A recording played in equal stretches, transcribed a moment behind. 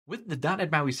With the .NET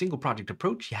MAUI single project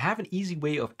approach, you have an easy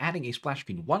way of adding a splash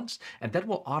screen once, and that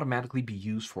will automatically be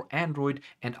used for Android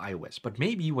and iOS. But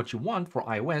maybe what you want for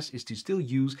iOS is to still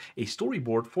use a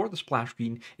storyboard for the splash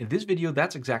screen. In this video,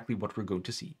 that's exactly what we're going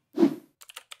to see.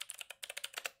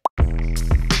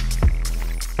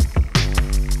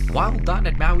 While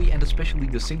 .NET MAUI and especially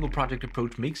the single project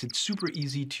approach makes it super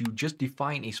easy to just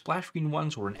define a splash screen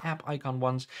once or an app icon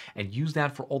once and use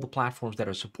that for all the platforms that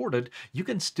are supported, you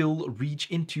can still reach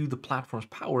into the platform's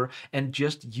power and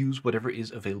just use whatever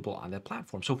is available on that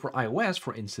platform. So for iOS,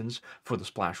 for instance, for the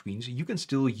splash screens, you can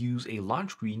still use a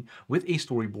launch screen with a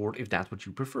storyboard if that's what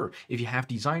you prefer. If you have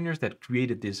designers that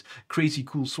created this crazy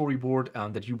cool storyboard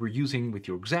that you were using with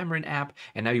your Xamarin app,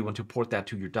 and now you want to port that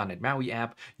to your .NET MAUI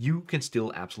app, you can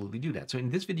still absolutely do that. So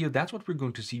in this video, that's what we're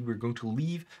going to see. We're going to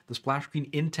leave the splash screen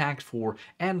intact for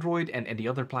Android and any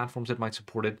other platforms that might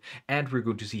support it. And we're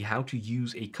going to see how to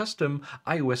use a custom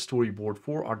iOS storyboard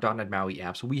for our .NET MAUI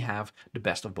app. So we have the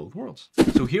best of both worlds.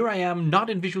 So here I am,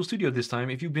 not in Visual Studio this time.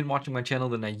 If you've been watching my channel,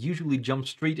 then I usually jump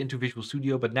straight into Visual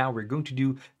Studio, but now we're going to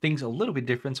do things a little bit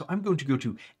different. So I'm going to go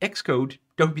to Xcode.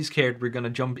 Don't be scared. We're going to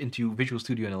jump into Visual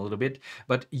Studio in a little bit,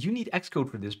 but you need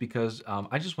Xcode for this because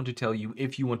I just want to tell you,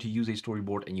 if you want to use a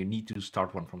storyboard and you need to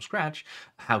start one from scratch,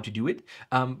 how to do it.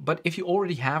 But if you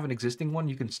already have an existing one,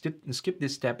 you can skip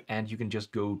this step and you can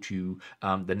just go to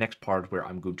the next part where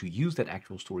I'm going to use that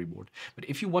actual storyboard. But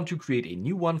if you want to create a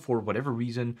new one for whatever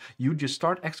reason, you just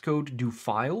start Xcode, do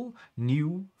File,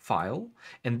 New, File,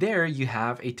 and there you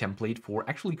have a template for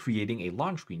actually creating a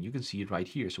launch screen. You can see it right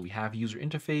here. So we have user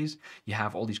interface, you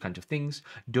have all these kinds of things.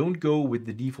 Don't go with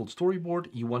the default storyboard.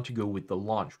 You want to go with the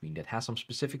launch screen that has some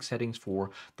specific settings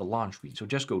for the launch screen. So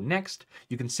just go next.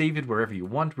 You can save it wherever you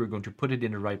want. We're going to put it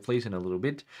in the right place in a little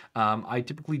bit. I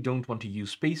typically don't want to use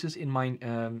spaces in my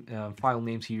file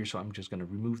names here, so I'm just going to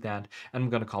remove that. And I'm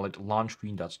going to call it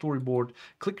launchscreen.storyboard.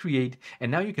 Click create,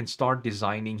 and now you can start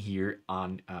designing here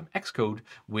on Xcode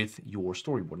with your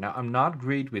storyboard. Now, I'm not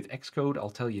great with Xcode, I'll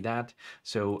tell you that.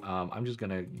 So I'm just going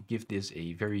to give this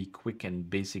a very quick and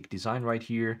basic design right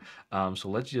here. So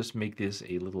let's just make this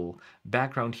a little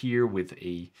background here with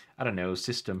a, I don't know,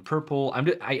 system purple.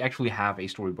 I actually have a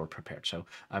storyboard prepared. So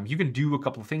you can do a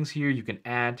couple of things here. You can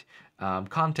add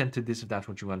content to this if that's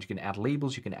what you want. You can add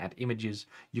labels, you can add images,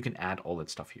 you can add all that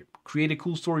stuff here. Create a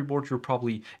cool storyboard. You're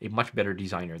probably a much better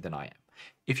designer than I am.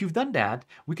 If you've done that,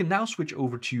 we can now switch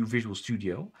over to Visual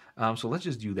Studio. So let's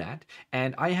just do that.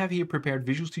 And I have here prepared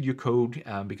Visual Studio Code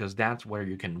because that's where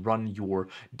you can run your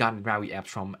 .NET MAUI apps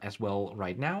from as well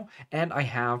right now. And I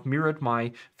have mirrored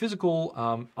my physical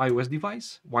iOS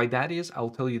device. Why that is, I'll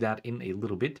tell you that in a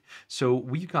little bit. So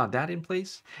we've got that in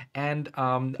place. And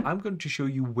I'm going to show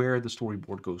you where the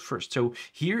storyboard goes first. So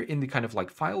here in the kind of like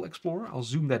File Explorer, I'll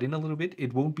zoom that in a little bit.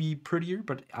 It won't be prettier,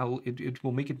 but it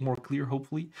will make it more clear,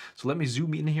 hopefully. So let me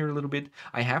zoom in here a little bit.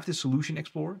 I have the Solution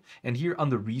Explorer, and here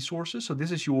under Resources, so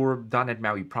this is your .NET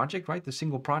MAUI project, right? The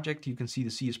single project. You can see the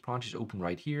CS project open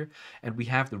right here, and we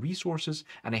have the resources,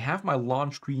 and I have my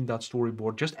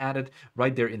LaunchScreen.storyboard just added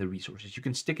right there in the resources. You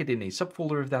can stick it in a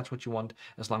subfolder if that's what you want,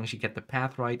 as long as you get the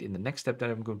path right in the next step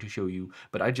that I'm going to show you,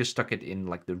 but I just stuck it in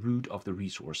like the root of the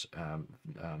resource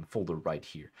folder right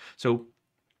here. So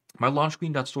my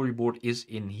LaunchScreen.storyboard is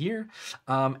in here,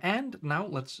 and now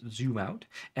let's zoom out,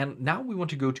 and now we want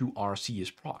to go to our CS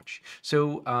Proj.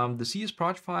 So the CS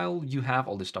Proj file, you have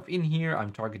all this stuff in here.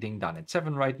 I'm targeting .NET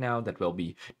 7 right now. That will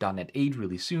be .NET 8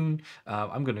 really soon.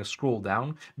 I'm going to scroll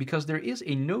down because there is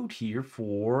a note here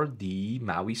for the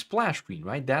MAUI splash screen,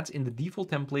 right? That's in the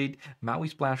default template. MAUI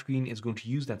splash screen is going to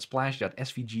use that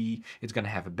splash.svg. It's going to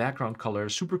have a background color,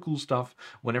 super cool stuff.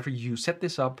 Whenever you set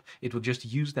this up, it will just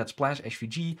use that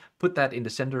splash.svg. Put that in the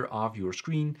center of your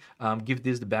screen, give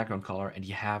this the background color, and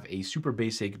you have a super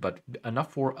basic, but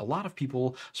enough for a lot of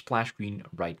people, splash screen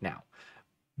right now.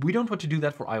 We don't want to do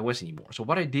that for iOS anymore. So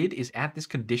what I did is add this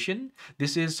condition.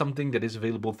 This is something that is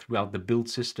available throughout the build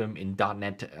system in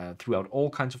 .NET, throughout all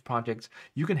kinds of projects.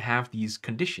 You can have these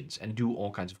conditions and do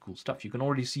all kinds of cool stuff. You can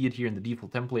already see it here in the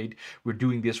default template. We're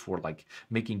doing this for like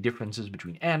making differences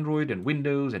between Android and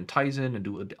Windows and Tizen and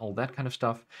do all that kind of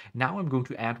stuff. Now I'm going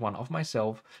to add one of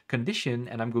myself, condition,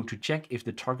 and I'm going to check if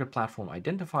the target platform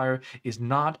identifier is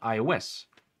not iOS.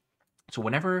 So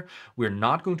whenever we're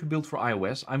not going to build for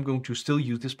iOS, I'm going to still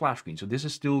use this splash screen. So this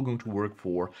is still going to work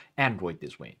for Android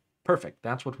this way. Perfect,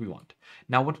 that's what we want.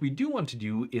 Now what we do want to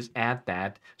do is add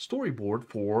that storyboard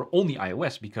for only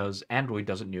iOS because Android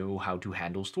doesn't know how to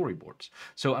handle storyboards.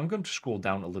 So I'm going to scroll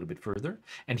down a little bit further,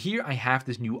 and here I have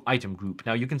this new item group.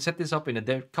 Now you can set this up in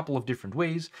a couple of different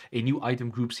ways. A new item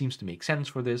group seems to make sense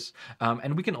for this,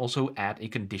 and we can also add a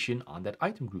condition on that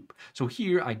item group. So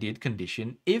here I did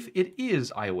condition if it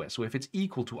is iOS, so if it's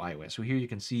equal to iOS. So here you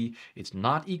can see it's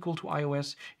not equal to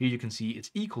iOS, here you can see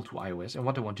it's equal to iOS, and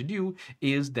what I want to do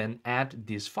is then add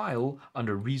this file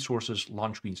under resources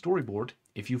LaunchScreen storyboard.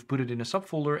 If you've put it in a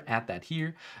subfolder, add that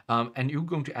here, and you're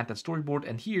going to add that storyboard,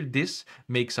 and here this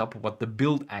makes up what the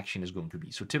build action is going to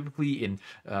be. So typically in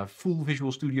full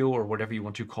Visual Studio, or whatever you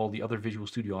want to call the other Visual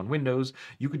Studio on Windows,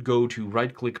 you could go to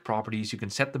right-click properties, you can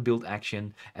set the build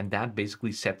action, and that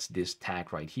basically sets this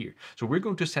tag right here. So we're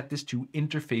going to set this to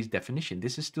interface definition.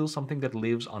 This is still something that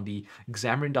lives on the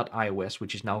Xamarin.iOS,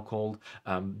 which is now called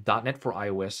 .NET for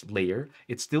iOS layer.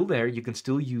 It's still there, you can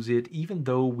still use it, even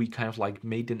though we kind of like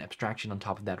made an abstraction on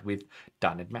top of that with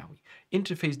 .NET MAUI.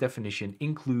 Interface definition,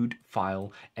 include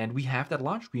file, and we have that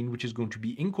launch screen, which is going to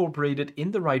be incorporated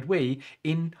in the right way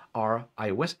in our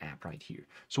iOS app right here.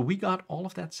 So we got all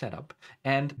of that set up,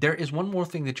 and there is one more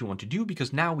thing that you want to do,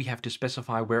 because now we have to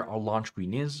specify where our launch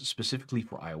screen is specifically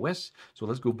for iOS. So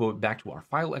let's go back to our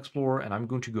file explorer, and I'm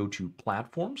going to go to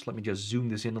platforms. Let me just zoom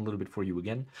this in a little bit for you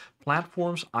again.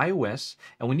 Platforms, iOS,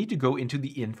 and we need to go into the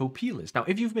info.plist. Now,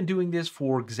 if you've been doing this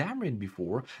for Xamarin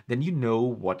before, then you know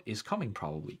what is coming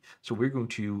probably. So we're going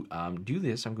to do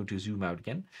this. I'm going to zoom out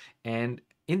again, and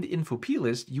in the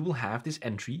info.plist, you will have this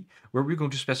entry where we're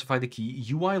going to specify the key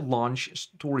UI launch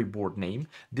storyboard name.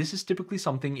 This is typically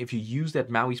something, if you use that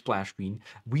MAUI splash screen,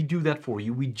 we do that for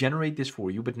you. We generate this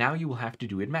for you, but now you will have to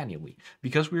do it manually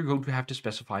because we're going to have to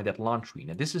specify that launch screen.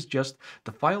 And this is just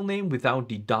the file name without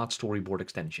the .storyboard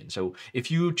extension. So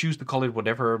if you choose to call it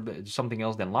whatever, something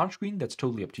else than launch screen, that's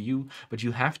totally up to you, but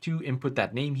you have to input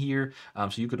that name here.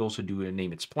 So you could also do a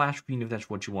name it splash screen if that's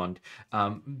what you want.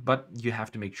 But you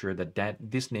have to make sure that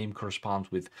this name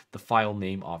corresponds with the file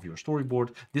name of your storyboard.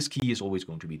 This key is always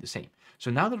going to be the same. So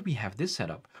now that we have this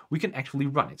set up, we can actually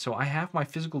run it. So I have my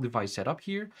physical device set up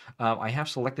here. I have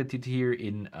selected it here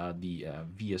in the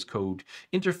VS Code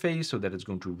interface so that it's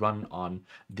going to run on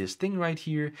this thing right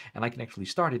here, and I can actually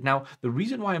start it. Now, the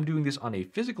reason why I'm doing this on a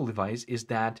physical device is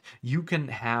that you can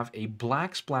have a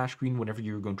black splash screen whenever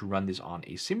you're going to run this on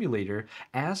a simulator.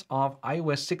 As of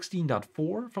iOS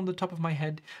 16.4 from the top of my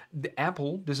head,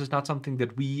 this is not something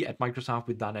that we at Microsoft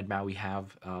with .NET MAUI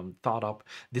have thought up.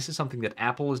 This is something that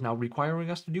Apple is now requiring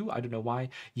us to do. I don't know why.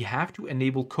 You have to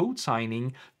enable code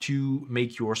signing to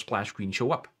make your splash screen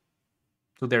show up.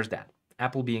 So there's that.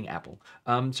 Apple being Apple.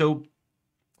 So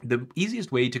the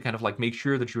easiest way to kind of like make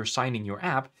sure that you're signing your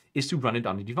app is to run it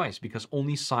on a device, because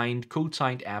only code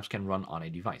signed apps can run on a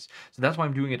device. So that's why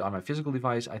I'm doing it on my physical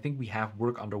device. I think we have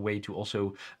work underway to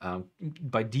also,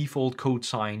 by default, code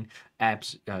sign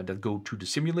apps that go to the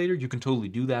simulator. You can totally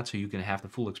do that, so you can have the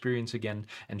full experience again,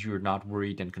 and you're not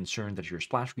worried and concerned that your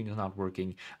splash screen is not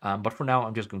working. But for now,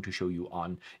 I'm just going to show you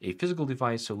on a physical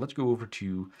device. So let's go over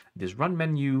to this run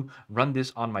menu, run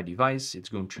this on my device. It's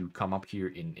going to come up here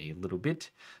in a little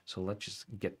bit. So let's just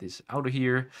get this out of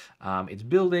here. It's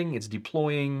building, it's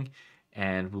deploying,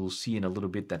 and we'll see in a little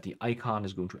bit that the icon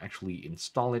is going to actually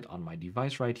install it on my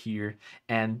device right here.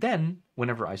 And then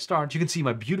whenever I start, you can see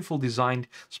my beautiful designed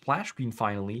splash screen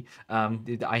finally.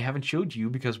 I haven't showed you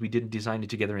because we didn't design it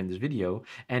together in this video.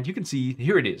 And you can see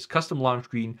here it is, custom launch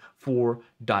screen for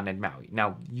 .NET MAUI.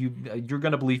 Now, you're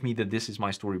going to believe me that this is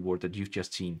my storyboard that you've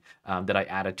just seen that I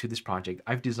added to this project.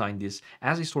 I've designed this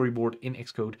as a storyboard in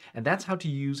Xcode, and that's how to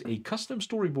use a custom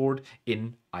storyboard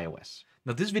in iOS.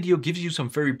 Now, this video gives you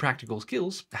some very practical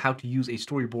skills, how to use a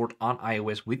storyboard on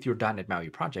iOS with your .NET MAUI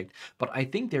project, but I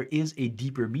think there is a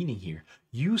deeper meaning here.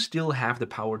 You still have the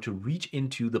power to reach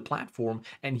into the platform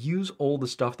and use all the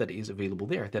stuff that is available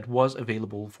there, that was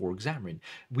available for Xamarin.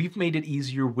 We've made it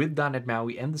easier with .NET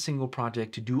MAUI and the single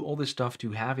project to do all this stuff,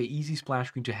 to have an easy splash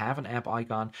screen, to have an app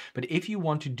icon. But if you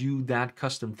want to do that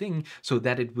custom thing so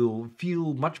that it will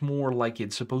feel much more like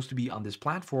it's supposed to be on this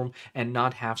platform and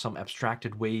not have some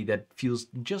abstracted way that feels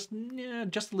just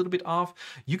a little bit off,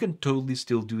 you can totally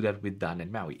still do that with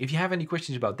 .NET MAUI. If you have any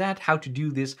questions about that, how to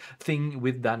do this thing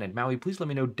with .NET MAUI, please let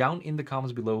me know down in the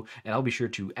comments below, and I'll be sure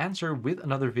to answer with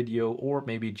another video or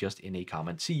maybe just in a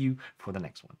comment. See you for the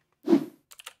next one.